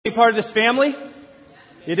Part of this family.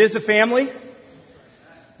 It is a family.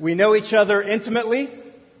 We know each other intimately.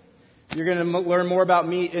 You're going to learn more about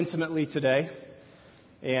me intimately today.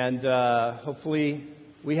 And hopefully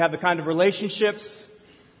we have the kind of relationships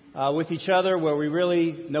with each other where we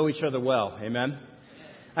really know each other well. Amen.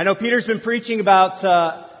 I know Peter's been preaching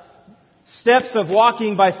about steps of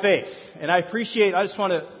walking by faith. And I just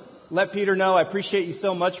want to let Peter know I appreciate you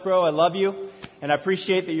so much, bro. I love you. And I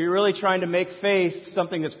appreciate that you're really trying to make faith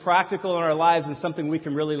something that's practical in our lives and something we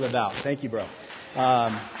can really live out. Thank you, bro.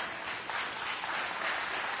 And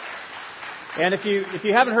if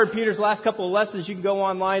you haven't heard Peter's last couple of lessons, you can go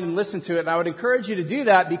online and listen to it. And I would encourage you to do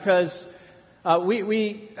that because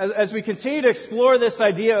as we continue to explore this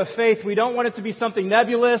idea of faith, we don't want it to be something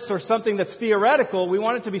nebulous or something that's theoretical. We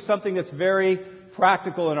want it to be something that's very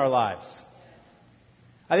practical in our lives.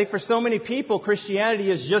 I think for so many people, Christianity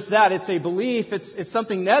is just that. It's a belief. It's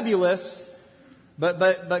something nebulous,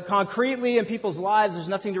 but concretely in people's lives, there's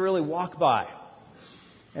nothing to really walk by.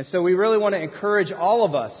 And so we really want to encourage all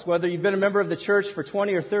of us, whether you've been a member of the church for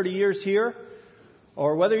 20 or 30 years here,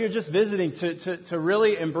 or whether you're just visiting, to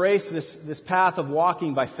really embrace this path of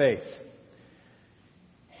walking by faith.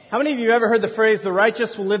 How many of you ever heard the phrase, the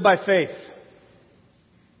righteous will live by faith?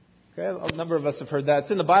 Okay, a number of us have heard that.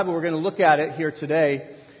 It's in the Bible. We're going to look at it here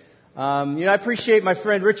today. I appreciate my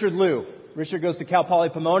friend Richard Liu. Richard goes to Cal Poly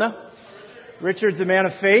Pomona. Richard's a man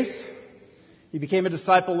of faith. He became a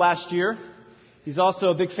disciple last year. He's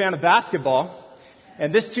also a big fan of basketball.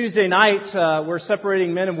 And this Tuesday night, we're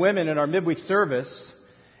separating men and women in our midweek service.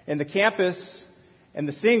 And the campus and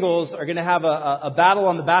the singles are going to have a battle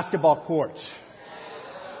on the basketball court.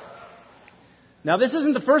 Now, this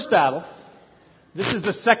isn't the first battle. This is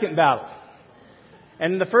the second battle.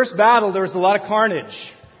 And in the first battle, there was a lot of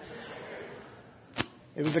carnage.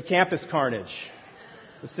 It was a campus carnage.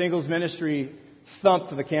 The singles ministry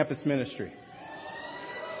thumped the campus ministry.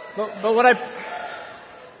 But what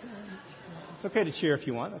it's okay to cheer if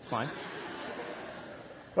you want, that's fine.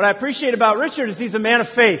 What I appreciate about Richard is he's a man of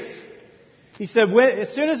faith. He said,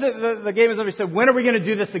 as soon as the game is over, he said, when are we going to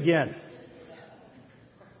do this again?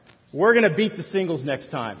 We're going to beat the singles next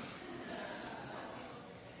time.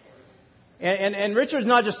 And Richard's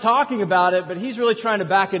not just talking about it, but he's really trying to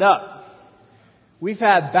back it up. We've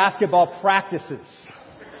had basketball practices,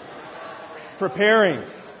 preparing.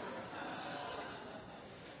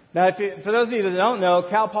 Now, for those of you that don't know,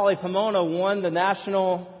 Cal Poly Pomona won the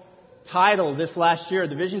national title this last year,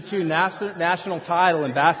 Division II national title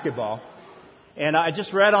in basketball. And I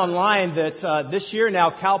just read online that this year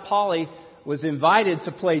now Cal Poly was invited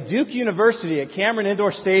to play Duke University at Cameron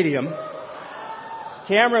Indoor Stadium.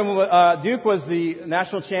 Duke was the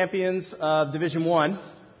national champions of Division I.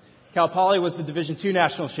 Cal Poly was the Division II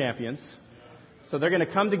national champions. So they're going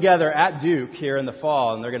to come together at Duke here in the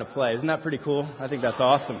fall, and they're going to play. Isn't that pretty cool? I think that's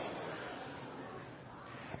awesome.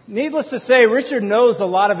 Needless to say, Richard knows a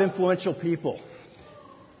lot of influential people.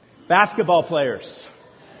 Basketball players.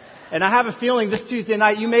 And I have a feeling this Tuesday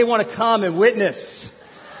night you may want to come and witness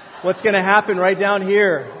what's going to happen right down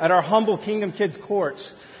here at our humble Kingdom Kids Court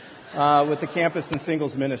with the campus and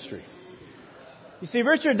singles ministry. You see,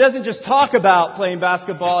 Richard doesn't just talk about playing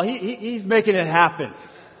basketball. He's making it happen.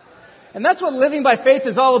 And that's what living by faith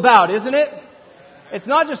is all about, isn't it? It's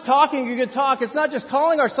not just talking a good talk. It's not just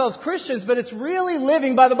calling ourselves Christians, but it's really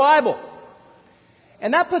living by the Bible.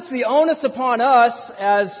 And that puts the onus upon us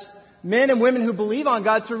as men and women who believe on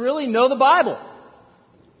God to really know the Bible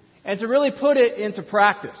and to really put it into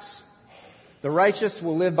practice. The righteous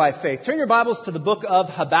will live by faith. Turn your Bibles to the book of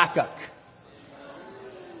Habakkuk.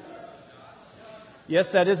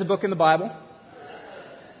 Yes, that is a book in the Bible.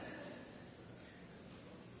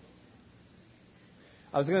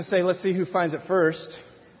 I was going to say, let's see who finds it first.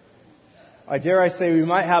 I dare say we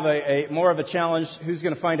might have a more of a challenge, who's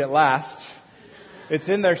going to find it last. It's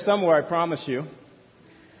in there somewhere, I promise you.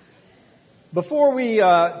 Before we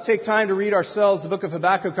take time to read ourselves the book of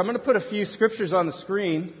Habakkuk, I'm going to put a few scriptures on the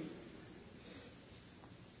screen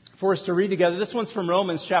for us to read together. This one's from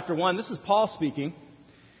Romans chapter 1. This is Paul speaking.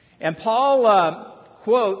 And Paul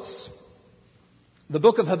quotes the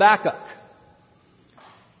book of Habakkuk.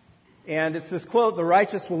 And it's this quote, the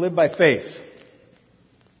righteous will live by faith.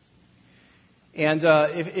 And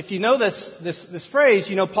if you know this phrase,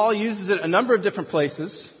 you know Paul uses it a number of different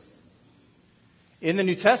places in the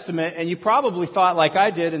New Testament. And you probably thought, like I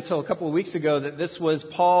did until a couple of weeks ago, that this was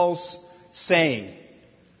Paul's saying,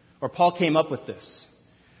 or Paul came up with this.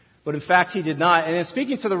 But in fact, he did not. And in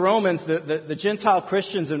speaking to the Romans, the Gentile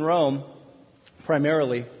Christians in Rome,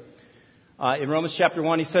 primarily, in Romans chapter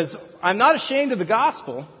 1, he says, I'm not ashamed of the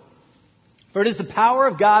gospel, For it is the power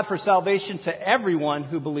of God for salvation to everyone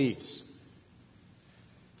who believes.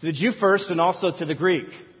 To the Jew first and also to the Greek.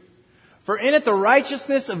 For in it the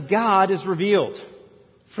righteousness of God is revealed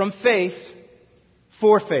from faith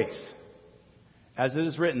for faith. As it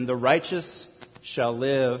is written, the righteous shall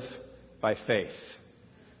live by faith.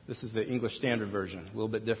 This is the English Standard Version, a little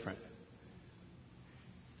bit different.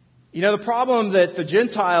 You know, the problem that the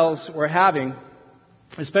Gentiles were having,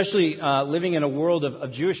 especially living in a world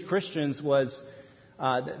of Jewish Christians, was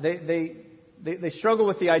they struggle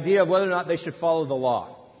with the idea of whether or not they should follow the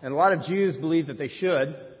law. And a lot of Jews believed that they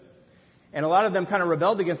should. And a lot of them kind of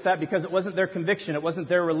rebelled against that because it wasn't their conviction. It wasn't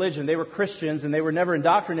their religion. They were Christians and they were never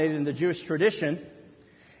indoctrinated in the Jewish tradition.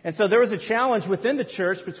 And so there was a challenge within the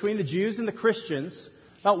church between the Jews and the Christians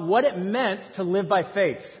about what it meant to live by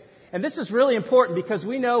faith. And this is really important because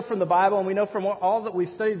we know from the Bible and we know from all that we've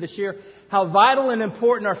studied this year how vital and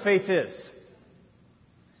important our faith is.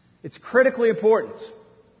 It's critically important.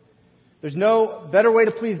 There's no better way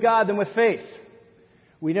to please God than with faith.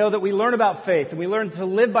 We know that we learn about faith and we learn to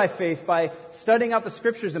live by faith by studying out the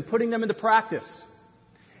Scriptures and putting them into practice.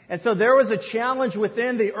 And so there was a challenge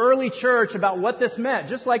within the early church about what this meant,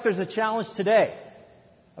 just like there's a challenge today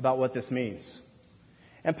about what this means.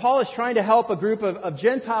 And Paul is trying to help a group of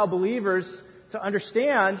Gentile believers to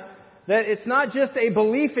understand that it's not just a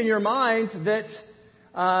belief in your mind that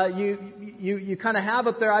you kind of have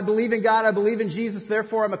up there, I believe in God, I believe in Jesus,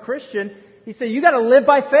 therefore I'm a Christian. He said, you got to live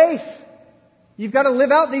by faith. You've got to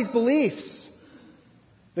live out these beliefs.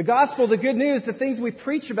 The gospel, the good news, the things we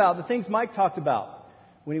preach about, the things Mike talked about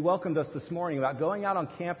when he welcomed us this morning about going out on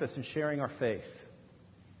campus and sharing our faith.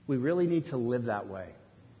 We really need to live that way.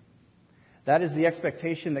 That is the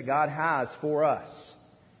expectation that God has for us.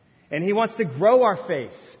 And He wants to grow our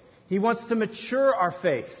faith. He wants to mature our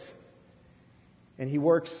faith. And He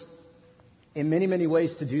works in many, many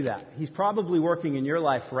ways to do that. He's probably working in your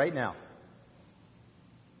life right now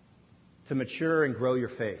to mature and grow your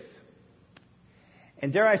faith.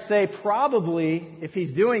 And dare I say, probably, if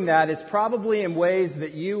He's doing that, it's probably in ways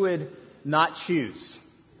that you would not choose.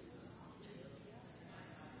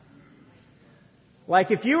 Like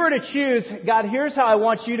if you were to choose, God, here's how I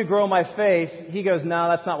want you to grow my faith, He goes, no,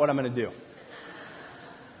 that's not what I'm going to do.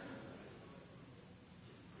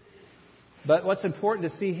 But what's important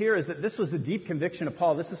to see here is that this was the deep conviction of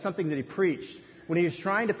Paul. This is something that he preached when he was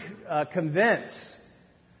trying to convince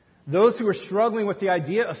those who were struggling with the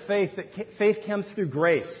idea of faith, that faith comes through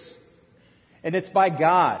grace. And it's by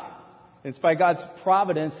God. It's by God's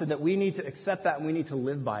providence, and that we need to accept that and we need to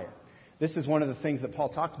live by it. This is one of the things that Paul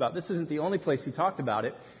talked about. This isn't the only place he talked about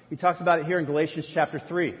it. He talks about it here in Galatians chapter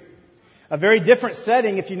 3. A very different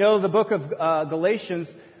setting. If you know the book of Galatians,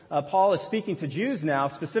 Paul is speaking to Jews now,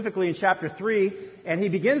 specifically in chapter 3, and he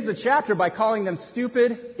begins the chapter by calling them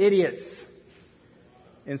stupid idiots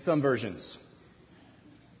in some versions.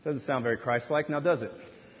 Doesn't sound very Christ-like, now does it?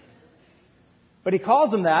 But he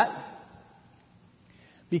calls them that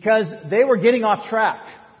because they were getting off track.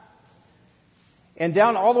 And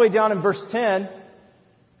all the way down in verse 10,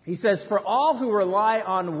 he says, "For all who rely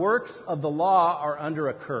on works of the law are under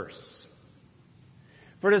a curse.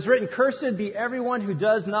 For it is written, cursed be everyone who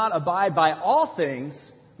does not abide by all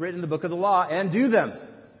things written in the book of the law and do them.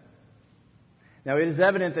 Now it is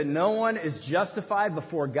evident that no one is justified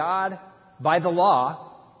before God by the law."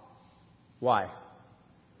 Why?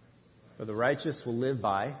 For the righteous will live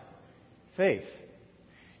by faith.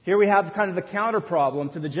 Here we have kind of the counter problem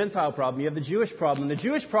to the Gentile problem. You have the Jewish problem. The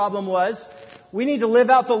Jewish problem was, we need to live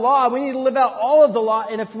out the law. We need to live out all of the law.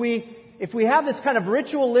 And if we have this kind of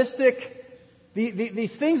ritualistic,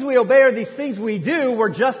 these things we obey or these things we do, we're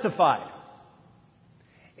justified.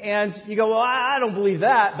 And you go, well, I don't believe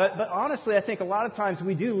that. But honestly, I think a lot of times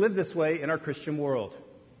we do live this way in our Christian world.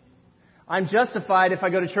 I'm justified if I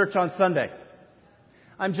go to church on Sunday.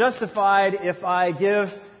 I'm justified if I give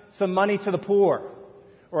some money to the poor.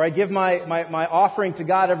 Or I give my offering to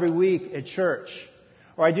God every week at church.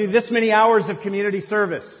 Or I do this many hours of community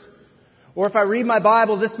service. Or if I read my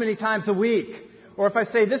Bible this many times a week. Or if I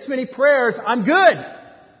say this many prayers, I'm good.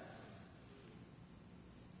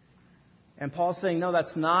 And Paul's saying, no,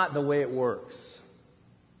 that's not the way it works.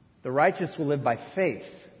 The righteous will live by faith.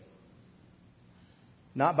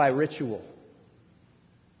 Not by ritual.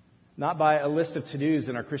 Not by a list of to-dos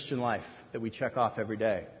in our Christian life that we check off every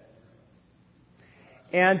day.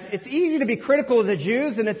 And it's easy to be critical of the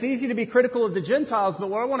Jews and it's easy to be critical of the Gentiles, but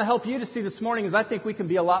what I want to help you to see this morning is I think we can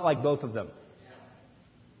be a lot like both of them.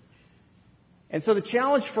 And so the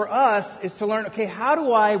challenge for us is to learn, okay, how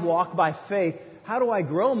do I walk by faith? How do I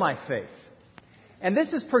grow my faith? And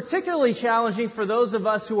this is particularly challenging for those of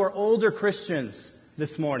us who are older Christians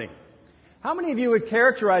this morning. How many of you would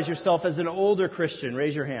characterize yourself as an older Christian?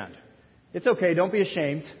 Raise your hand. It's okay. Don't be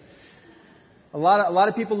ashamed. A lot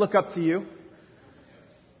of people look up to you.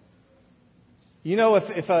 You know,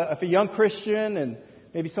 if a young Christian and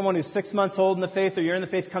maybe someone who's 6 months old in the faith or you're in the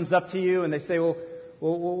faith comes up to you and they say, well,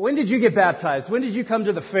 when did you get baptized? When did you come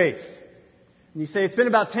to the faith? And you say, it's been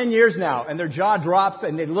about 10 years now. And their jaw drops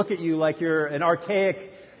and they look at you like you're an archaic,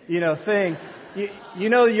 thing. You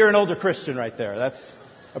know you're an older Christian right there. That's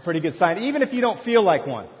a pretty good sign, even if you don't feel like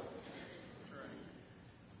one.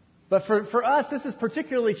 But for us, this is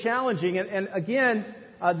particularly challenging. And again,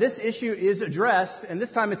 this issue is addressed, and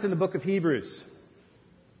this time it's in the book of Hebrews.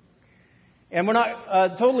 And we're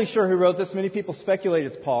not totally sure who wrote this. Many people speculate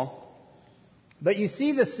it's Paul. But you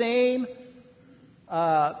see the same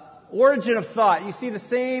origin of thought. You see the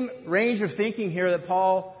same range of thinking here that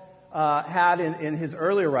Paul had in his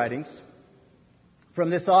earlier writings from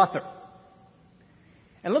this author.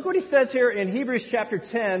 And look what he says here in Hebrews chapter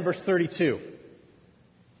 10, verse 32.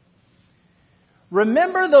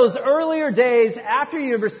 Remember those earlier days after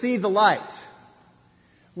you had received the light,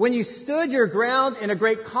 when you stood your ground in a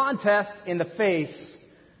great contest in the face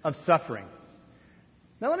of suffering.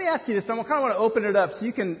 Now let me ask you this. I kind of want to open it up so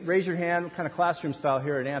you can raise your hand, kind of classroom style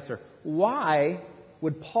here, and answer. Why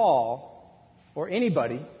would Paul, or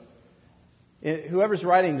anybody, whoever's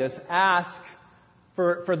writing this, ask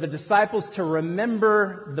for the disciples to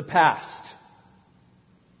remember the past?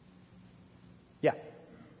 Yeah.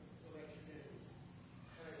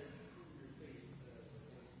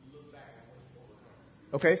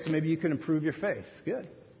 Okay, so maybe you can improve your faith. Good.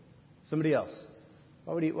 Somebody else.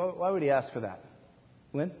 Why would he ask for that?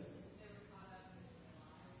 Lynn?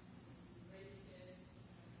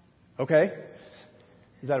 Okay.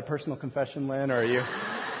 Is that a personal confession, Lynn, or are you?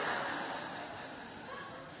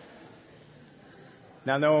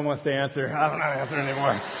 Now no one wants to answer. I don't know how to answer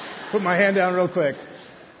anymore. Put my hand down real quick.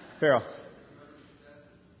 Farrell.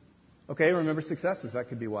 Okay, remember successes. That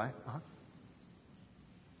could be why. Uh-huh.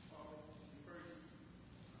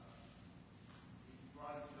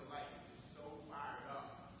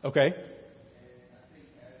 Okay.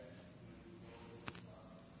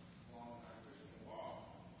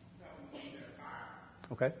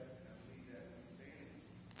 Okay.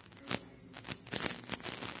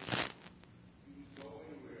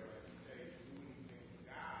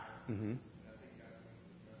 Mm-hmm.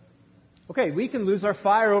 Okay, we can lose our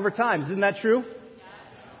fire over time. Isn't that true?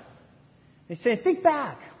 He's saying, think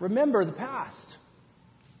back. Remember the past.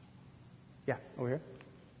 Yeah, over here.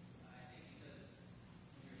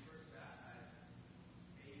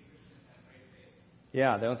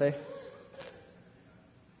 Yeah, don't they? Do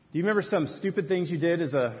you remember some stupid things you did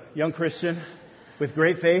as a young Christian with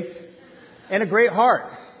great faith and a great heart,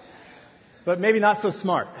 but maybe not so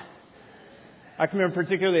smart? I can remember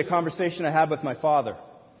particularly a conversation I had with my father.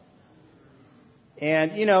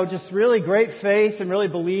 And, just really great faith and really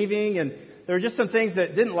believing, and there were just some things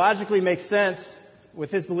that didn't logically make sense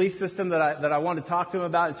with his belief system that I wanted to talk to him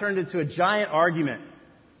about. It turned into a giant argument.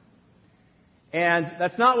 And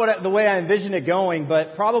that's not the way I envisioned it going,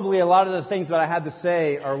 but probably a lot of the things that I had to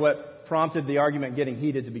say are what prompted the argument getting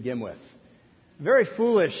heated to begin with. Very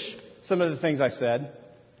foolish, some of the things I said.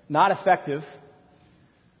 Not effective.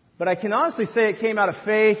 But I can honestly say it came out of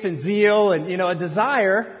faith and zeal and, a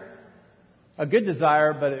desire, a good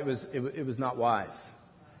desire, but it was not wise.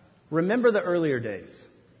 Remember the earlier days.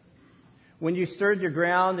 When you stirred your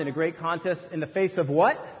ground in a great contest in the face of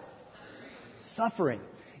what? Suffering.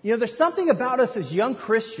 There's something about us as young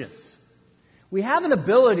Christians. We have an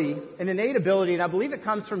ability, an innate ability, and I believe it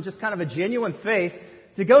comes from just kind of a genuine faith,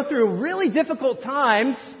 to go through really difficult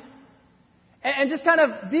times and just kind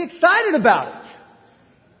of be excited about it.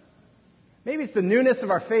 Maybe it's the newness of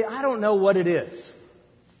our faith. I don't know what it is.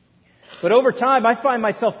 But over time, I find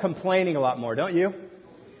myself complaining a lot more, don't you?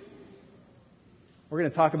 We're going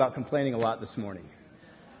to talk about complaining a lot this morning.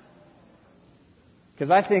 Because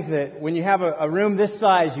I think that when you have a room this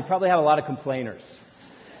size, you probably have a lot of complainers.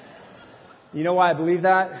 You know why I believe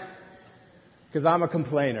that? Because I'm a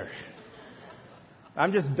complainer.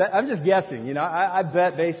 I'm just guessing. I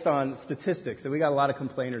bet based on statistics that we got a lot of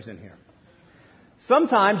complainers in here.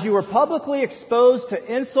 Sometimes you were publicly exposed to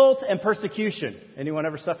insult and persecution. Anyone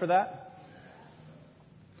ever suffer that?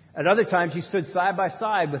 At other times, you stood side by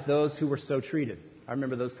side with those who were so treated. I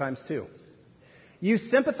remember those times too. You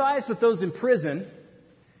sympathized with those in prison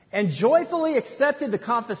and joyfully accepted the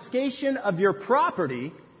confiscation of your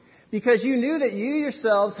property because you knew that you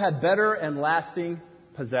yourselves had better and lasting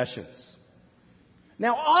possessions.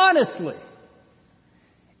 Now, honestly,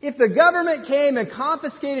 if the government came and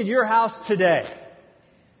confiscated your house today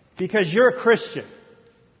because you're a Christian,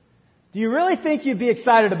 Do you really think you'd be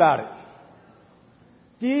excited about it?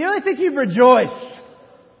 Do you really think you'd rejoice?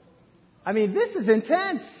 I mean, this is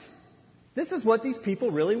intense. This is what these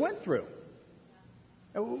people really went through.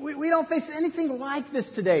 We don't face anything like this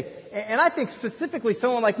today. And I think specifically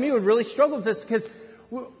someone like me would really struggle with this because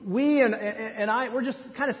we and we're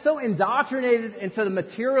just kind of so indoctrinated into the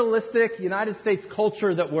materialistic United States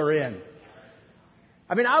culture that we're in.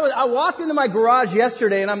 I mean, I walked into my garage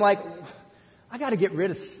yesterday and I'm like, I got to get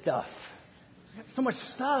rid of stuff. I got so much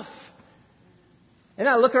stuff. And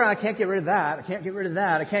I look around, I can't get rid of that. I can't get rid of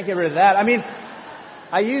that. I can't get rid of that. I mean,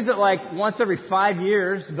 I use it like once every 5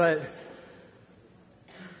 years, but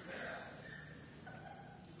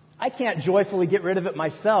I can't joyfully get rid of it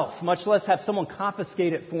myself, much less have someone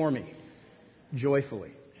confiscate it for me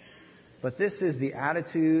joyfully. But this is the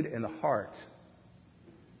attitude and the heart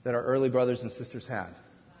that our early brothers and sisters had.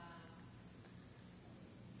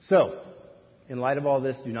 So, in light of all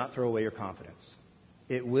this, do not throw away your confidence.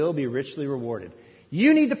 It will be richly rewarded.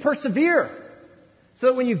 You need to persevere so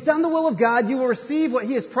that when you've done the will of God, you will receive what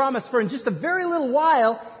He has promised. For in just a very little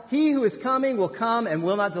while, He who is coming will come and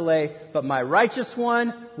will not delay, but my righteous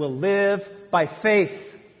one will live by faith.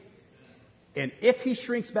 And if he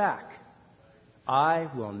shrinks back, I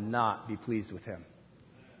will not be pleased with him.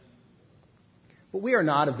 But we are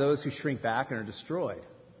not of those who shrink back and are destroyed,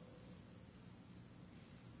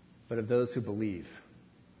 but of those who believe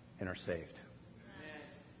and are saved.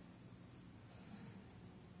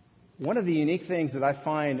 One of the unique things that I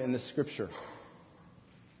find in the Scripture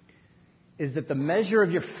is that the measure of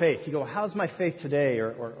your faith, you go, how's my faith today?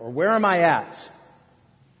 Or where am I at?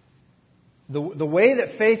 The way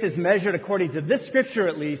that faith is measured according to this Scripture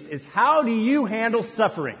at least is how do you handle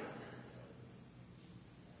suffering?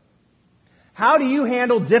 How do you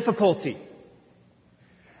handle difficulty?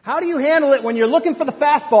 How do you handle it when you're looking for the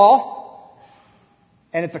fastball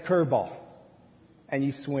and it's a curveball and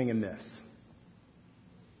you swing and miss?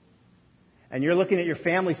 And you're looking at your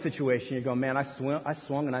family situation, you go, man, I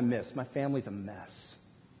swung and I missed. My family's a mess.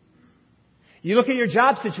 You look at your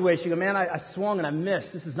job situation, you go, man, I swung and I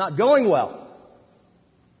missed. This is not going well.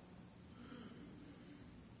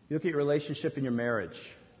 You look at your relationship in your marriage.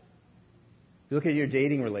 You look at your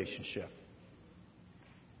dating relationship.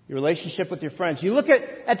 Your relationship with your friends. You look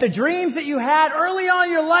at the dreams that you had early on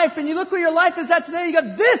in your life, and you look where your life is at today, and you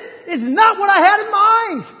go, this is not what I had in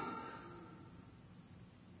mind.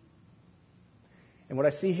 And what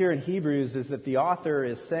I see here in Hebrews is that the author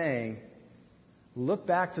is saying, look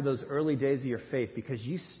back to those early days of your faith because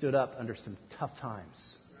you stood up under some tough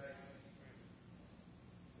times.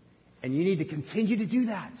 And you need to continue to do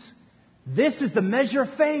that. This is the measure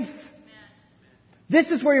of faith. This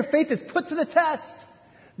is where your faith is put to the test.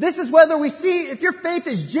 This is whether we see if your faith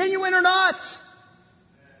is genuine or not.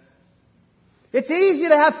 It's easy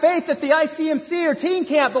to have faith at the ICMC or teen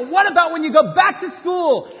camp, but what about when you go back to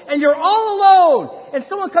school and you're all alone and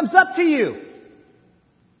someone comes up to you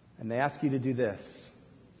and they ask you to do this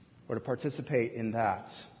or to participate in that?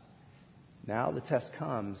 Now the test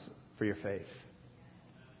comes for your faith.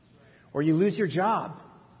 Or you lose your job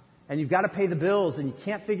and you've got to pay the bills and you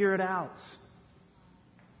can't figure it out.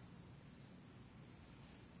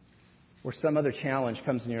 Or some other challenge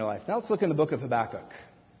comes in your life. Now let's look in the book of Habakkuk.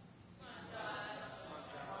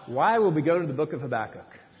 Why will we go to the book of Habakkuk?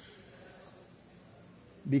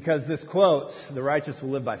 Because this quote, the righteous will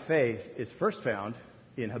live by faith, is first found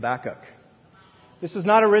in Habakkuk. This was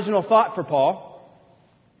not original thought for Paul.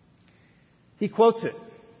 He quotes it.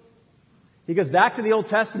 He goes back to the Old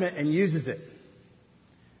Testament and uses it.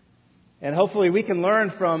 And hopefully we can learn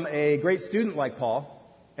from a great student like Paul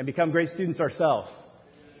and become great students ourselves.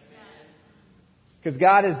 Because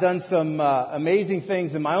God has done some amazing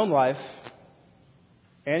things in my own life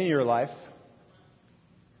and in your life.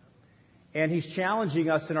 And He's challenging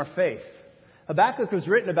us in our faith. Habakkuk was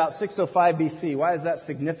written about 605 BC. Why is that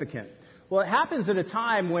significant? Well, it happens at a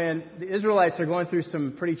time when the Israelites are going through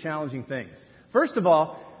some pretty challenging things. First of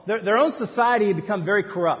all, their own society had become very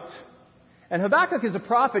corrupt. And Habakkuk is a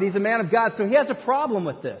prophet. He's a man of God, so he has a problem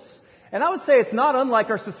with this. And I would say it's not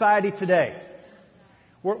unlike our society today.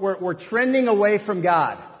 We're trending away from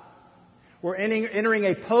God. We're entering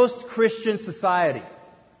a post-Christian society.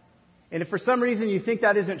 And if for some reason you think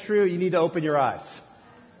that isn't true, you need to open your eyes.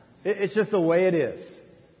 It's just the way it is.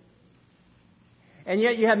 And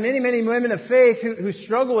yet you have many, many women of faith who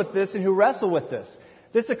struggle with this and who wrestle with this.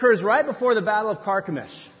 This occurs right before the Battle of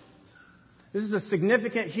Carchemish. This is a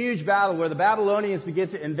significant, huge battle where the Babylonians begin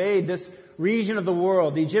to invade this region of the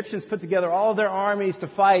world. The Egyptians put together all their armies to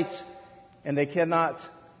fight, and they cannot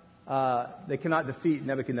defeat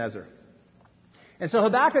Nebuchadnezzar. And so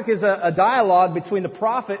Habakkuk is a dialogue between the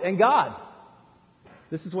prophet and God.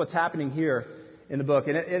 This is what's happening here in the book.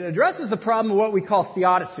 And it addresses the problem of what we call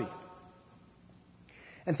theodicy.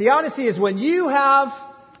 And theodicy is when you have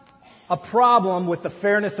a problem with the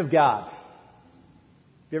fairness of God.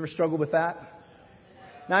 You ever struggled with that?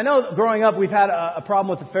 Now, I know growing up we've had a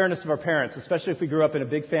problem with the fairness of our parents, especially if we grew up in a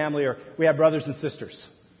big family or we have brothers and sisters.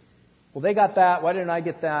 Well, they got that. Why didn't I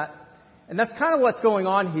get that? And that's kind of what's going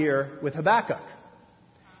on here with Habakkuk.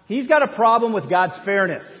 He's got a problem with God's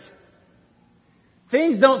fairness.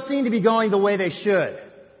 Things don't seem to be going the way they should.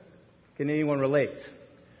 Can anyone relate?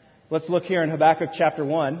 Let's look here in Habakkuk chapter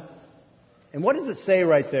 1. And what does it say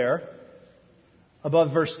right there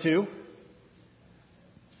above verse 2?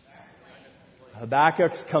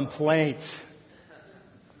 Habakkuk's complaint.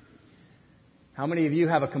 How many of you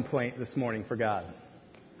have a complaint this morning for God?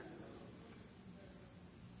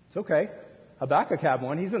 It's okay. Habakkuk had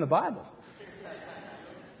one. He's in the Bible.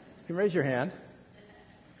 You can raise your hand.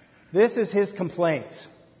 This is his complaint.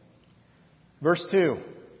 Verse 2.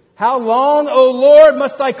 How long, O Lord,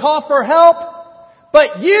 must I call for help,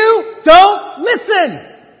 but you don't listen?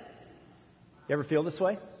 You ever feel this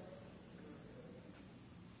way?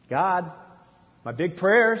 God, my big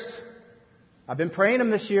prayers, I've been praying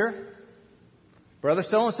them this year. Brother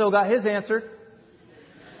so-and-so got his answered.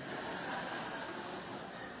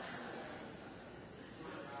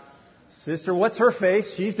 Sister, what's her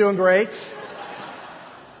face? She's doing great.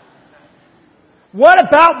 What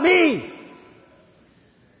about me?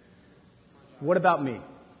 What about me?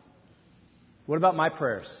 What about my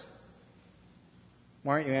prayers?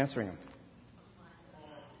 Why aren't you answering them?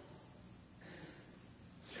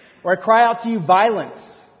 Or I cry out to you violence,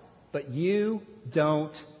 but you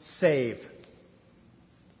don't save.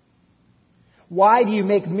 Why do you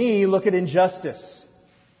make me look at injustice?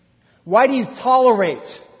 Why do you tolerate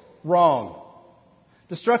wrong?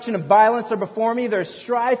 Destruction and violence are before me. There's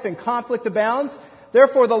strife and conflict abounds.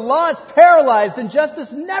 Therefore the law is paralyzed and justice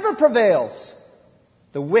never prevails.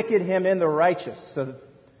 The wicked hem in the righteous, so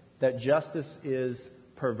that justice is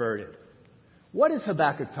perverted. What is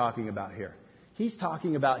Habakkuk talking about here? He's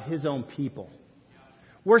talking about his own people.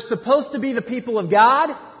 We're supposed to be the people of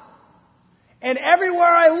God. And everywhere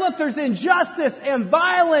I look, there's injustice and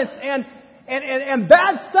violence and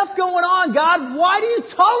bad stuff going on. God, why do you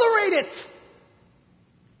tolerate it?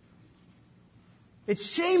 It's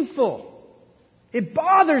shameful. It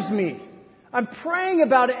bothers me. I'm praying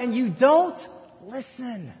about it and you don't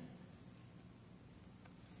listen.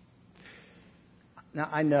 Now,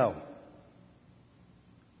 I know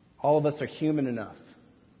all of us are human enough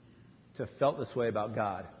to have felt this way about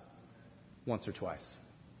God once or twice.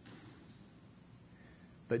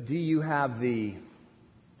 But do you have the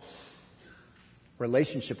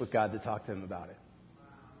relationship with God to talk to Him about it?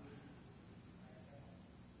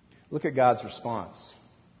 Look at God's response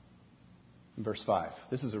in verse 5.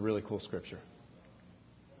 This is a really cool scripture.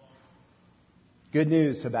 Good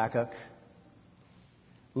news, Habakkuk.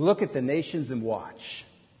 Look at the nations and watch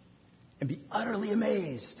and be utterly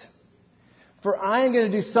amazed. For I am going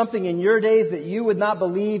to do something in your days that you would not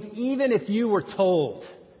believe even if you were told.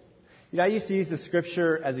 You know, I used to use this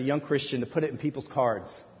scripture as a young Christian to put it in people's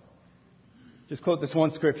cards. Just quote this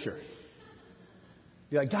one scripture.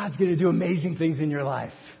 You're like, God's going to do amazing things in your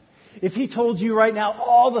life. If He told you right now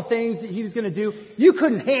all the things that He was going to do, you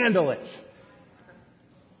couldn't handle it.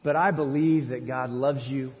 But I believe that God loves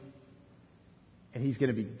you, and He's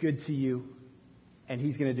going to be good to you, and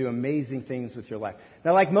He's going to do amazing things with your life.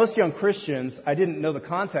 Now, like most young Christians, I didn't know the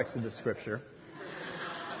context of this scripture.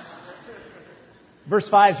 Verse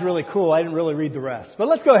 5 is really cool. I didn't really read the rest. But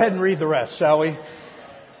let's go ahead and read the rest, shall we?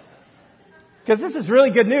 Because this is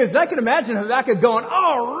really good news. I can imagine Habakkuk going,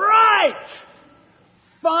 all right!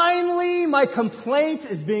 Finally, my complaint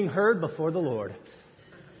is being heard before the Lord.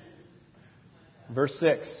 Verse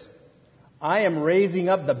 6. I am raising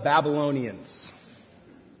up the Babylonians,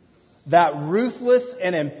 that ruthless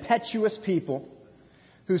and impetuous people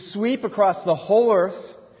who sweep across the whole earth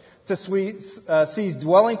to seize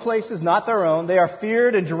dwelling places not their own. They are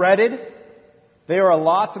feared and dreaded. They are a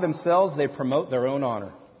law to themselves. They promote their own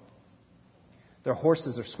honor. Their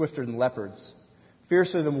horses are swifter than leopards,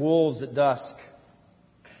 fiercer than wolves at dusk.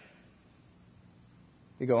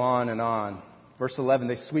 You go on and on. Verse 11,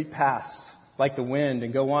 they sweep past like the wind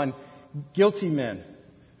and go on. Guilty men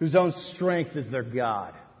whose own strength is their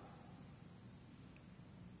God.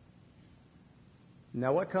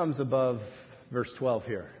 Now what comes above verse 12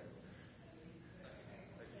 here?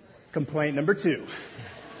 Complaint number 2.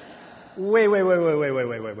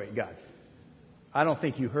 Wait, God. I don't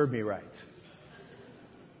think you heard me right.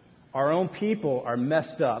 Our own people are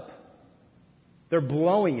messed up They're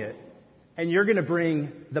blowing it, and you're going to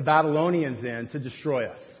bring the Babylonians in to destroy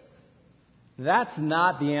us. That's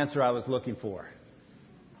not the answer I was looking for.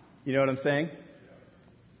 You know what I'm saying?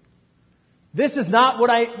 This is not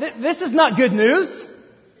good news.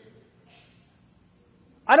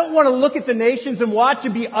 I don't want to look at the nations and watch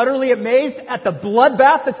and be utterly amazed at the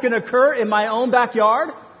bloodbath that's going to occur in my own backyard.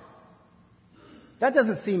 That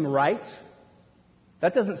doesn't seem right.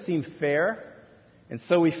 That doesn't seem fair. And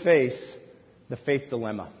so we face the faith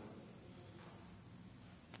dilemma.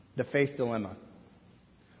 The faith dilemma.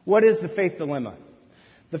 What is the faith dilemma?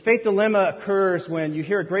 The faith dilemma occurs when you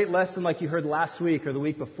hear a great lesson like you heard last week or the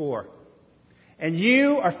week before, and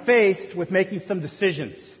you are faced with making some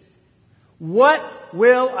decisions. What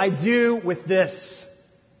will I do with this?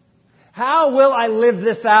 How will I live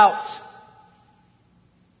this out?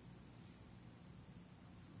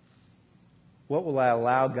 What will I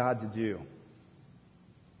allow God to do?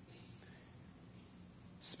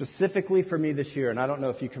 Specifically for me this year, and I don't know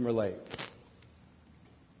if you can relate,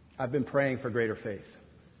 I've been praying for greater faith.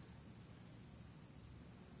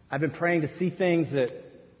 I've been praying to see things that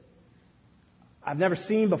I've never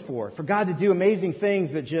seen before. For God to do amazing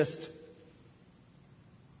things that just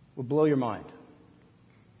will blow your mind.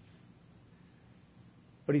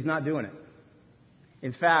 But He's not doing it.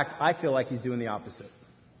 In fact, I feel like He's doing the opposite.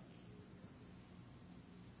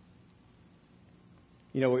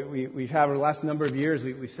 You know, we've had over the last number of years,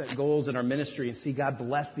 we've set goals in our ministry and see God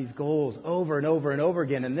bless these goals over and over and over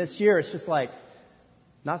again. And this year, it's just like,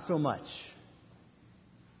 not so much.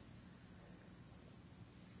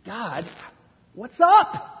 God, what's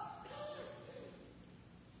up?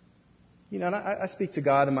 You know, and I speak to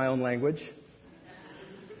God in my own language.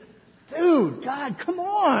 Dude, God, come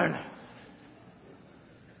on.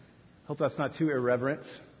 Hope that's not too irreverent.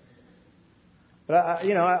 But,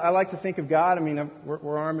 I like to think of God. I mean,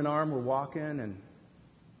 we're arm in arm, we're walking, and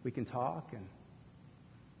we can talk, and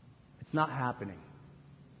it's not happening.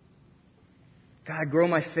 God, grow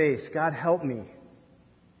my faith. God, help me.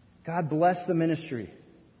 God, bless the ministry.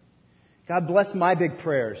 God, bless my big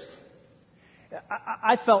prayers.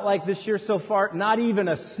 I felt like this year so far, not even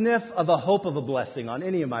a sniff of a hope of a blessing on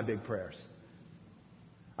any of my big prayers.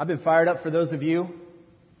 I've been fired up for those of you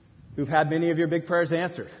who've had many of your big prayers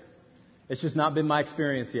answered. It's just not been my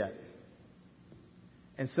experience yet.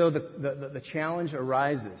 And so the challenge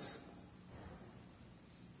arises.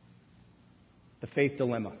 The faith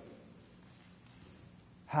dilemma.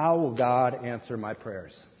 How will God answer my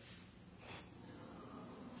prayers?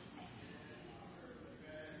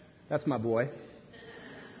 That's my boy.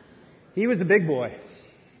 He was a big boy.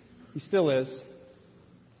 He still is.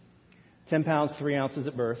 10 pounds, 3 ounces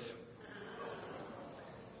at birth.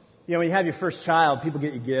 You know, when you have your first child, people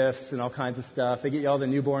get you gifts and all kinds of stuff. They get you all the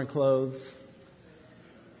newborn clothes.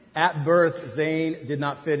 At birth, Zane did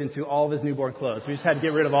not fit into all of his newborn clothes. We just had to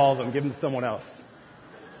get rid of all of them, give them to someone else.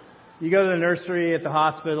 You go to the nursery at the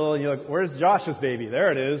hospital and you're like, where's Josh's baby?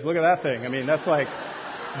 There it is. Look at that thing. I mean, that's like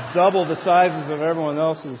double the sizes of everyone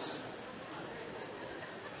else's.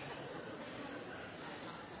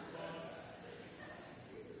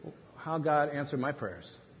 How God answered my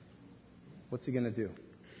prayers? What's He going to do?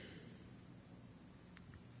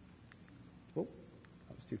 Oh,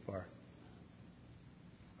 that was too far.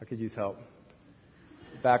 I could use help.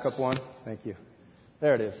 Back up one. Thank you.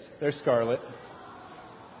 There it is. There's Scarlett.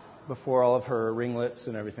 Before all of her ringlets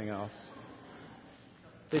and everything else.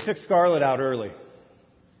 They took Scarlett out early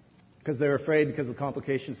because they were afraid, because of the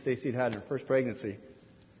complications Stacy had in her first pregnancy,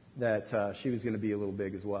 that she was going to be a little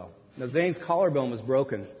big as well. Now, Zane's collarbone was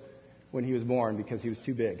broken when he was born because he was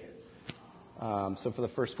too big. So for the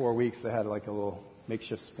first 4 weeks, they had like a little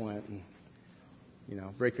makeshift splint and,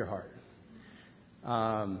 break your heart.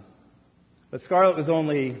 But Scarlett was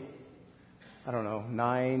only,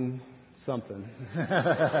 9 something.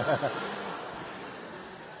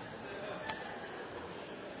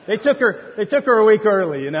 They took her a week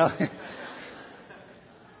early,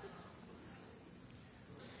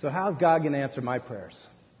 So how's God going to answer my prayers?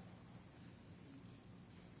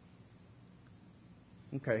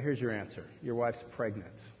 Okay, here's your answer. Your wife's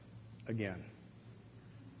pregnant again.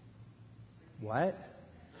 What?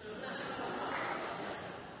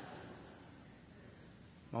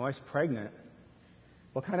 My wife's pregnant?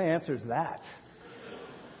 What kind of answer is that?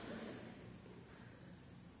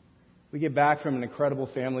 We get back from an incredible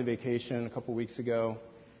family vacation a couple weeks ago.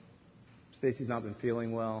 Stacy's not been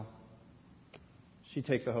feeling well. She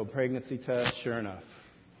takes a home pregnancy test. Sure enough,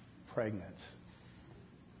 pregnant.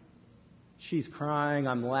 She's crying.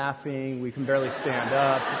 I'm laughing. We can barely stand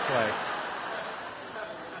up. It's like...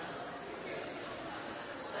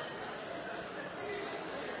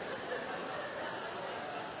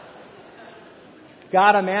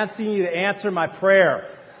 God, I'm asking you to answer my prayer.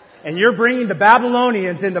 And you're bringing the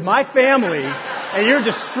Babylonians into my family, and you're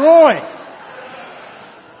destroying.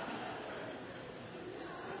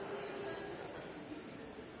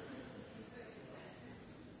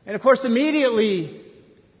 And of course, immediately,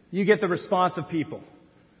 you get the response of people.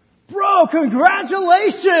 Bro,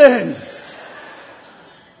 congratulations!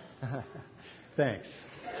 Thanks.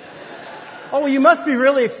 Oh, well, you must be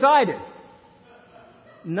really excited.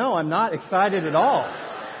 No, I'm not excited at all.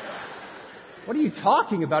 What are you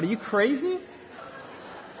talking about? Are you crazy?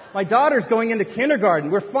 My daughter's going into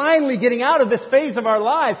kindergarten. We're finally getting out of this phase of our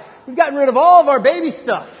lives. We've gotten rid of all of our baby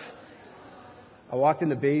stuff. I walked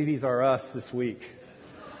into Babies R Us this week.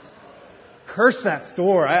 Curse that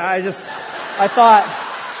store. I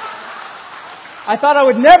thought I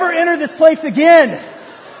would never enter this place again.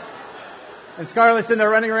 And Scarlett's in there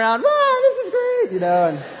running around, this is great,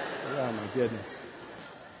 and oh my goodness.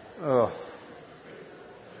 Oh.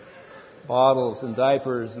 Bottles and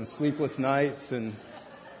diapers and sleepless nights and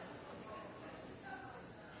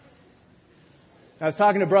I was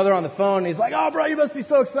talking to a brother on the phone and he's like, oh bro, you must be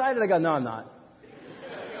so excited. I go, no, I'm not.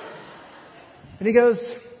 And he goes,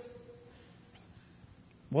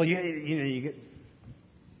 well,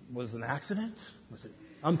 was it an accident? Was it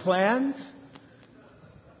unplanned?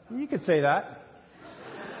 You could say that.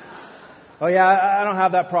 Oh yeah, I don't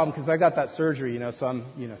have that problem because I got that surgery, so I'm,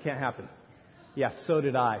 can't happen. Yeah, so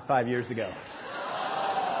did I 5 years ago.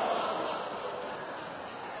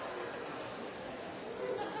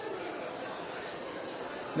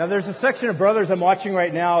 Now there's a section of brothers I'm watching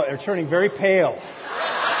right now. They're turning very pale.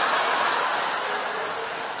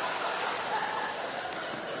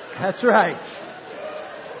 That's right.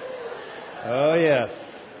 Oh yes.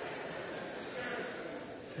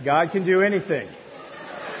 God can do anything.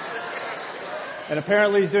 And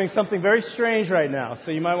apparently he's doing something very strange right now,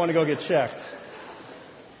 so you might want to go get checked.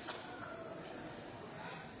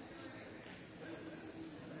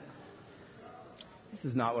 This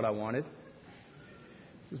is not what I wanted.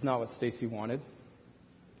 This is not what Stacy wanted.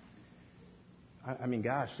 I mean,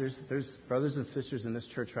 gosh, there's brothers and sisters in this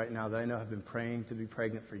church right now that I know have been praying to be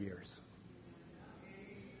pregnant for years.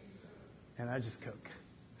 And I just go,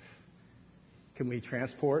 can we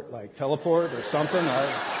transport, teleport or something?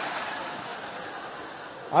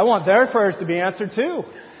 I want their prayers to be answered too.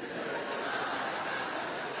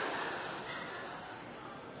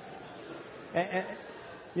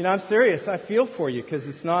 And I'm serious. I feel for you because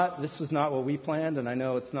this was not what we planned, and I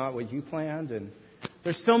know it's not what you planned. And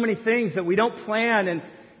there's so many things that we don't plan, and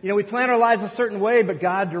we plan our lives a certain way, but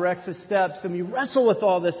God directs His steps, and we wrestle with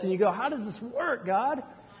all this, and you go, how does this work, God?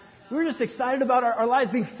 We're just excited about our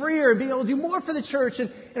lives being freer and being able to do more for the church. And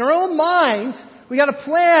in our own mind, we got a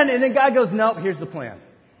plan, and then God goes, nope, here's the plan.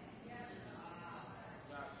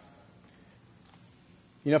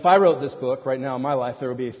 If I wrote this book right now in my life, there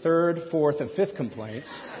would be a third, fourth, and fifth complaints.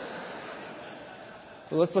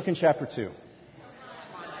 So let's look in chapter 2.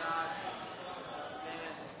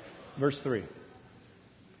 Verse 3.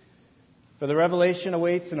 For the revelation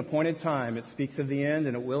awaits an appointed time. It speaks of the end,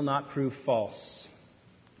 and it will not prove false.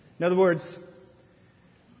 In other words,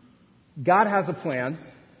 God has a plan.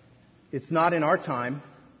 It's not in our time,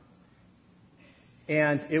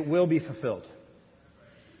 and it will be fulfilled.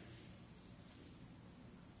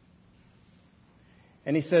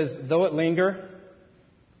 And He says, though it linger,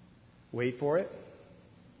 wait for it.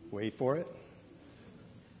 Wait for it.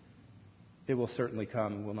 It will certainly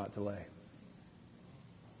come and will not delay.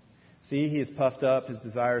 See, He is puffed up. His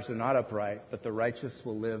desires are not upright, but the righteous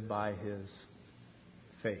will live by his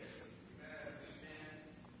faith.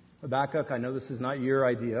 Habakkuk, I know this is not your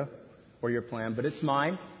idea or your plan, but it's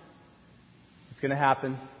mine. It's going to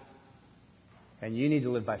happen. And you need to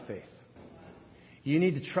live by faith. You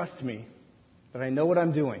need to trust me that I know what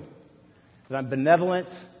I'm doing, that I'm benevolent,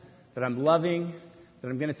 that I'm loving, that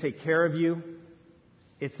I'm going to take care of you.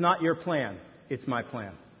 It's not your plan. It's my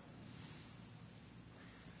plan.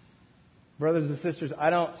 Brothers and sisters, I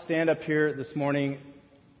don't stand up here this morning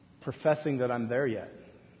professing that I'm there yet.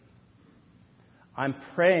 I'm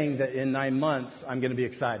praying that in 9 months I'm going to be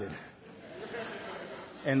excited.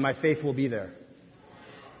 And my faith will be there.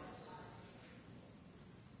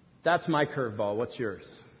 That's my curveball. What's yours?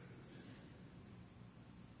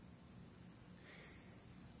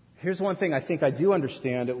 Here's one thing I think I do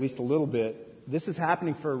understand, at least a little bit. This is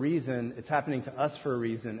happening for a reason. It's happening to us for a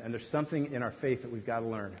reason. And there's something in our faith that we've got to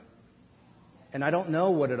learn. And I don't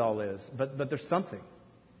know what it all is, but there's something.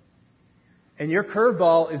 And your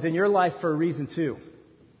curveball is in your life for a reason too.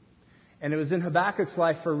 And it was in Habakkuk's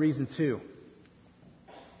life for a reason too.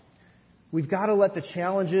 We've got to let the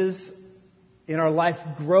challenges in our life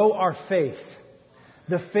grow our faith.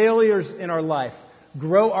 The failures in our life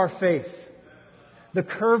grow our faith. The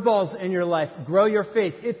curveballs in your life grow your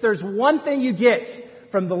faith. If there's one thing you get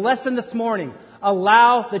from the lesson this morning,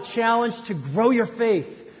 allow the challenge to grow your faith.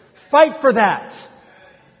 Fight for that.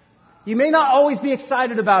 You may not always be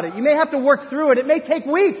excited about it. You may have to work through it. It may take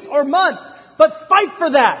weeks or months, but fight for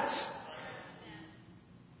that.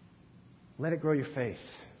 Let it grow your faith.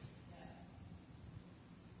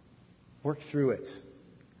 Work through it.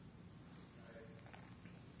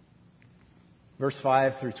 Verse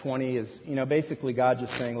 5 through 20 is, basically God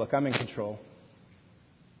just saying, look, I'm in control.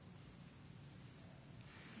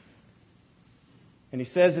 And he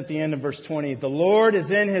says at the end of verse 20, the Lord is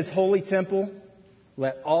in his holy temple.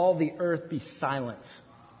 Let all the earth be silent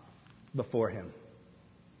before him.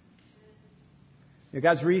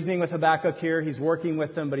 God's reasoning with Habakkuk here. He's working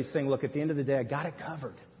with them, but he's saying, look, at the end of the day, I got it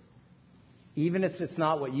covered. Even if it's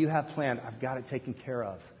not what you have planned, I've got it taken care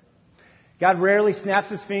of. God rarely snaps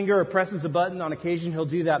his finger or presses a button. On occasion, he'll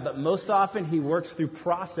do that. But most often, he works through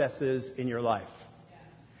processes in your life.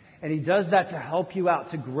 And he does that to help you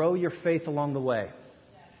out, to grow your faith along the way.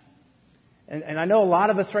 And I know a lot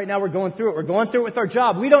of us right now, we're going through it. We're going through it with our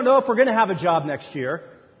job. We don't know if we're going to have a job next year.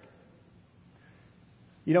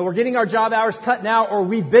 We're getting our job hours cut now, or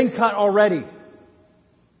we've been cut already.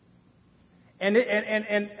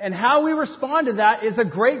 And how we respond to that is a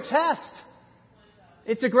great test.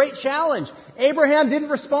 It's a great challenge. Abraham didn't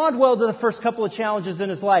respond well to the first couple of challenges in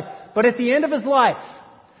his life. But at the end of his life,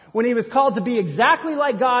 when he was called to be exactly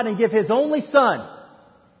like God and give his only son,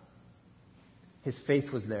 his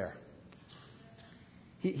faith was there.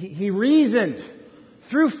 He reasoned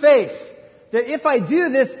through faith that if I do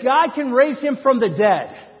this, God can raise him from the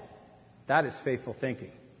dead. That is faithful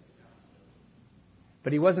thinking.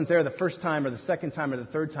 But he wasn't there the first time or the second time or the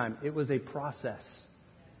third time. It was a process.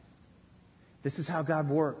 This is how God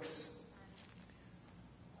works.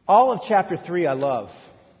 All of chapter 3 I love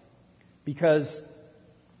because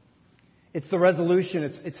it's the resolution.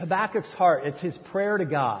 It's Habakkuk's heart. It's his prayer to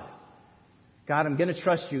God. God, I'm going to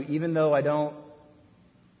trust you even though I don't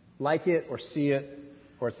like it or see it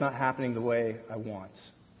or it's not happening the way I want.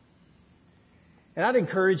 And I'd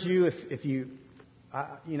encourage you if you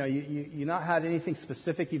not had anything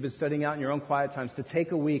specific you've been studying out in your own quiet times to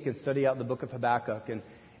take a week and study out the book of Habakkuk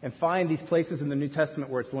and find these places in the New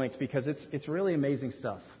Testament where it's linked because it's really amazing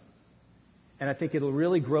stuff. And I think it'll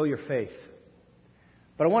really grow your faith.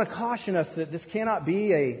 But I want to caution us that this cannot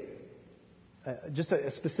be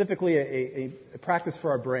specifically a practice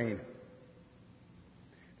for our brain.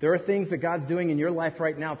 There are things that God's doing in your life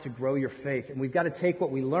right now to grow your faith. And we've got to take what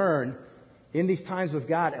we learn in these times with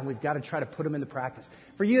God and we've got to try to put them into practice.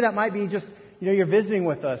 For you, that might be just, you're visiting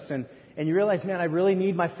with us and you realize, man, I really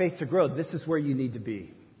need my faith to grow. This is where you need to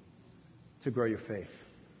be to grow your faith.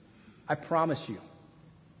 I promise you,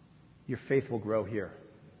 your faith will grow here.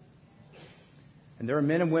 And there are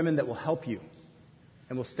men and women that will help you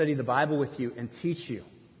and will study the Bible with you and teach you.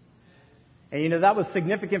 And that was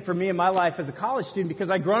significant for me in my life as a college student because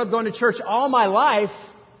I'd grown up going to church all my life,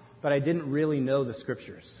 but I didn't really know the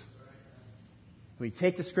Scriptures. When you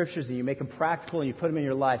take the Scriptures and you make them practical and you put them in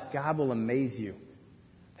your life, God will amaze you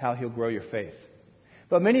how He'll grow your faith.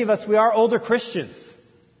 But many of us, we are older Christians.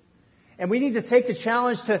 And we need to take the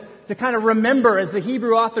challenge to kind of remember, as the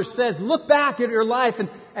Hebrew author says, look back at your life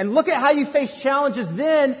and look at how you faced challenges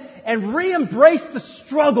then and re-embrace the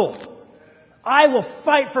struggle. I will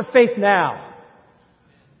fight for faith now.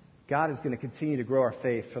 God is going to continue to grow our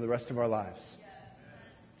faith for the rest of our lives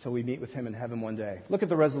until we meet with Him in heaven one day. Look at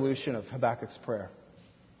the resolution of Habakkuk's prayer.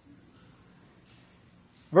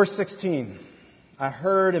 Verse 16. I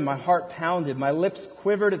heard and my heart pounded. My lips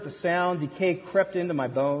quivered at the sound. Decay crept into my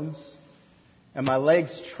bones and my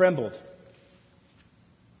legs trembled.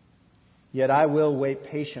 Yet I will wait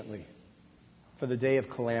patiently for the day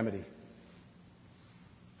of calamity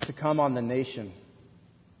to come on the nation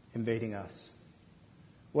invading us.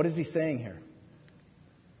 What is he saying here?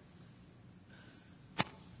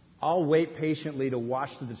 I'll wait patiently to watch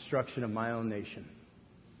the destruction of my own nation.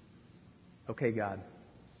 Okay, God,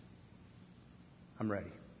 I'm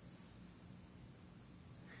ready.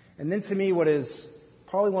 And then to me, what is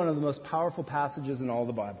probably one of the most powerful passages in all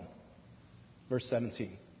the Bible. Verse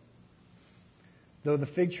 17. Though the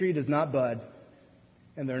fig tree does not bud,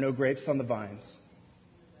 and there are no grapes on the vines,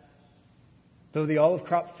 though the olive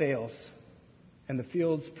crop fails, and the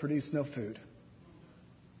fields produce no food,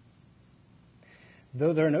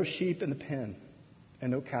 though there are no sheep in the pen,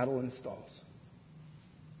 and no cattle in the stalls,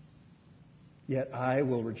 yet I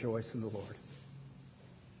will rejoice in the Lord.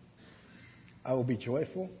 I will be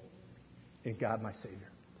joyful in God my Savior.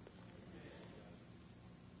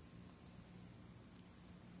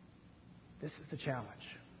 This is the challenge.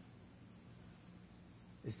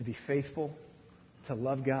 Is to be faithful, to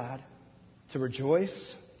love God, to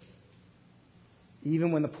rejoice,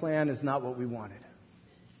 even when the plan is not what we wanted.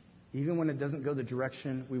 Even when it doesn't go the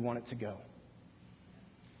direction we want it to go.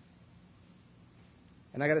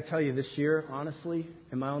 And I got to tell you, this year, honestly,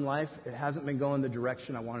 in my own life, it hasn't been going the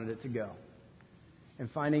direction I wanted it to go. And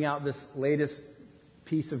finding out this latest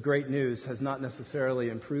piece of great news has not necessarily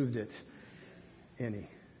improved it any.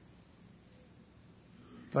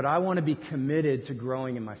 But I want to be committed to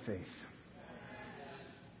growing in my faith.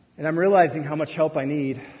 And I'm realizing how much help I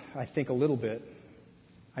need, I think a little bit.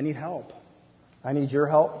 I need help. I need your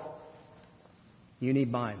help. You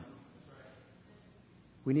need mine.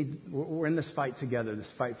 We're in this fight together,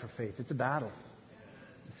 this fight for faith. It's a battle.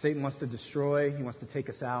 Satan wants to destroy. He wants to take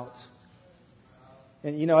us out.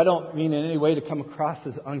 And, I don't mean in any way to come across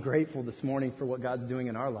as ungrateful this morning for what God's doing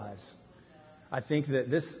in our lives. I think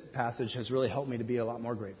that this passage has really helped me to be a lot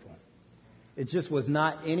more grateful. It just was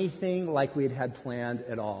not anything like we had planned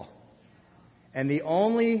at all. And the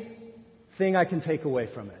only thing I can take away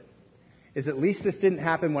from it is at least this didn't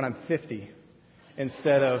happen when I'm 50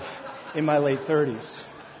 instead of in my late 30s.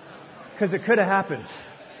 Because it could have happened.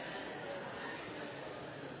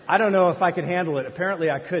 I don't know if I could handle it. Apparently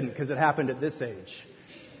I couldn't because it happened at this age.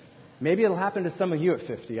 Maybe it'll happen to some of you at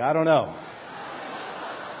 50. I don't know.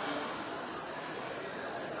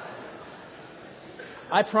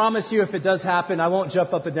 I promise you if it does happen, I won't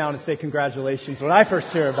jump up and down and say congratulations. When I first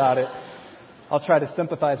hear about it, I'll try to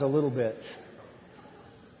sympathize a little bit.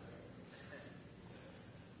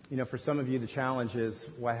 For some of you, the challenge is,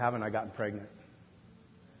 why haven't I gotten pregnant?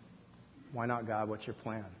 Why not, God? What's your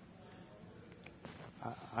plan?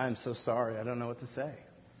 I am so sorry. I don't know what to say.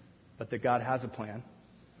 But that God has a plan.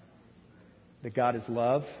 That God is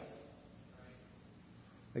love.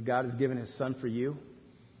 That God has given His Son for you.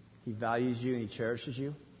 He values you and He cherishes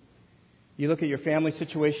you. You look at your family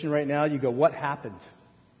situation right now, you go, what happened?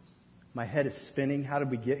 My head is spinning. How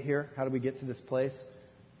did we get here? How did we get to this place?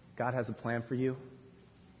 God has a plan for you.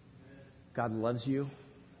 God loves you.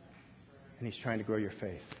 And He's trying to grow your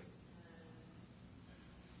faith.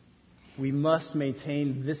 We must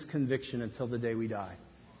maintain this conviction until the day we die.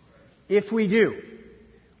 If we do,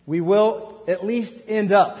 we will at least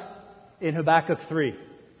end up in Habakkuk 3.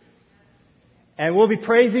 And we'll be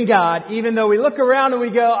praising God, even though we look around and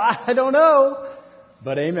we go, I don't know.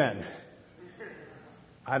 But amen.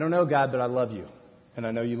 I don't know, God, but I love you. And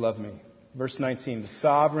I know you love me. Verse 19, the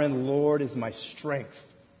sovereign Lord is my strength.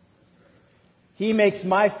 He makes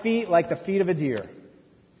my feet like the feet of a deer.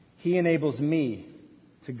 He enables me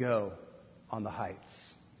to go on the heights.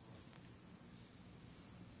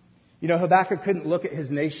 Habakkuk couldn't look at his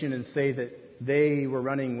nation and say that they were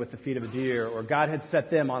running with the feet of a deer or God had set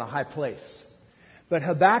them on a high place. But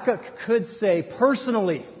Habakkuk could say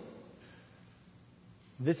personally,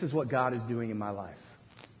 this is what God is doing in my life.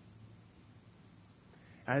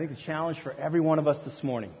 And I think the challenge for every one of us this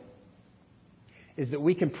morning is that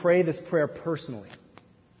we can pray this prayer personally.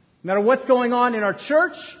 No matter what's going on in our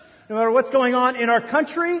church, no matter what's going on in our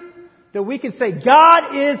country, that we can say,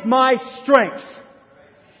 God is my strength.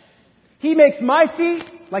 He makes my feet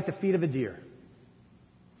like the feet of a deer.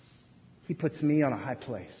 He puts me on a high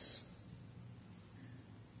place.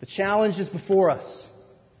 The challenge is before us.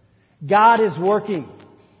 God is working.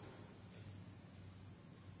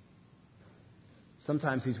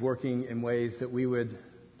 Sometimes He's working in ways that we would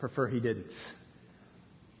prefer He didn't.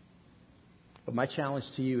 But my challenge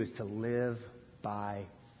to you is to live by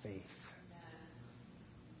faith.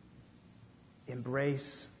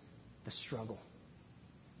 Embrace the struggle.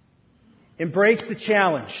 Embrace the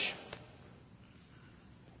challenge.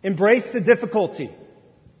 Embrace the difficulty.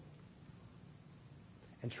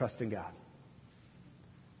 And trust in God.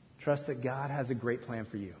 Trust that God has a great plan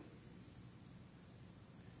for you.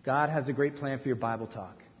 God has a great plan for your Bible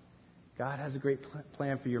talk. God has a great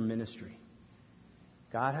plan for your ministry.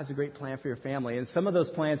 God has a great plan for your family. And some of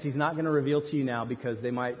those plans He's not going to reveal to you now because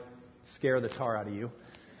they might scare the tar out of you.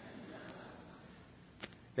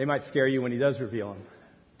 They might scare you when He does reveal them.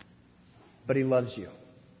 But He loves you.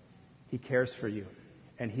 He cares for you.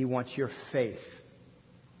 And He wants your faith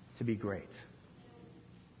to be great.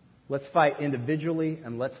 Let's fight individually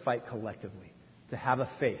and let's fight collectively to have a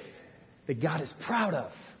faith that God is proud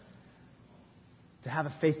of. To have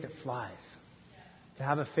a faith that flies. To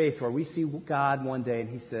have a faith where we see God one day and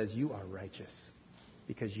He says, you are righteous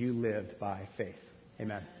because you lived by faith.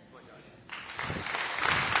 Amen.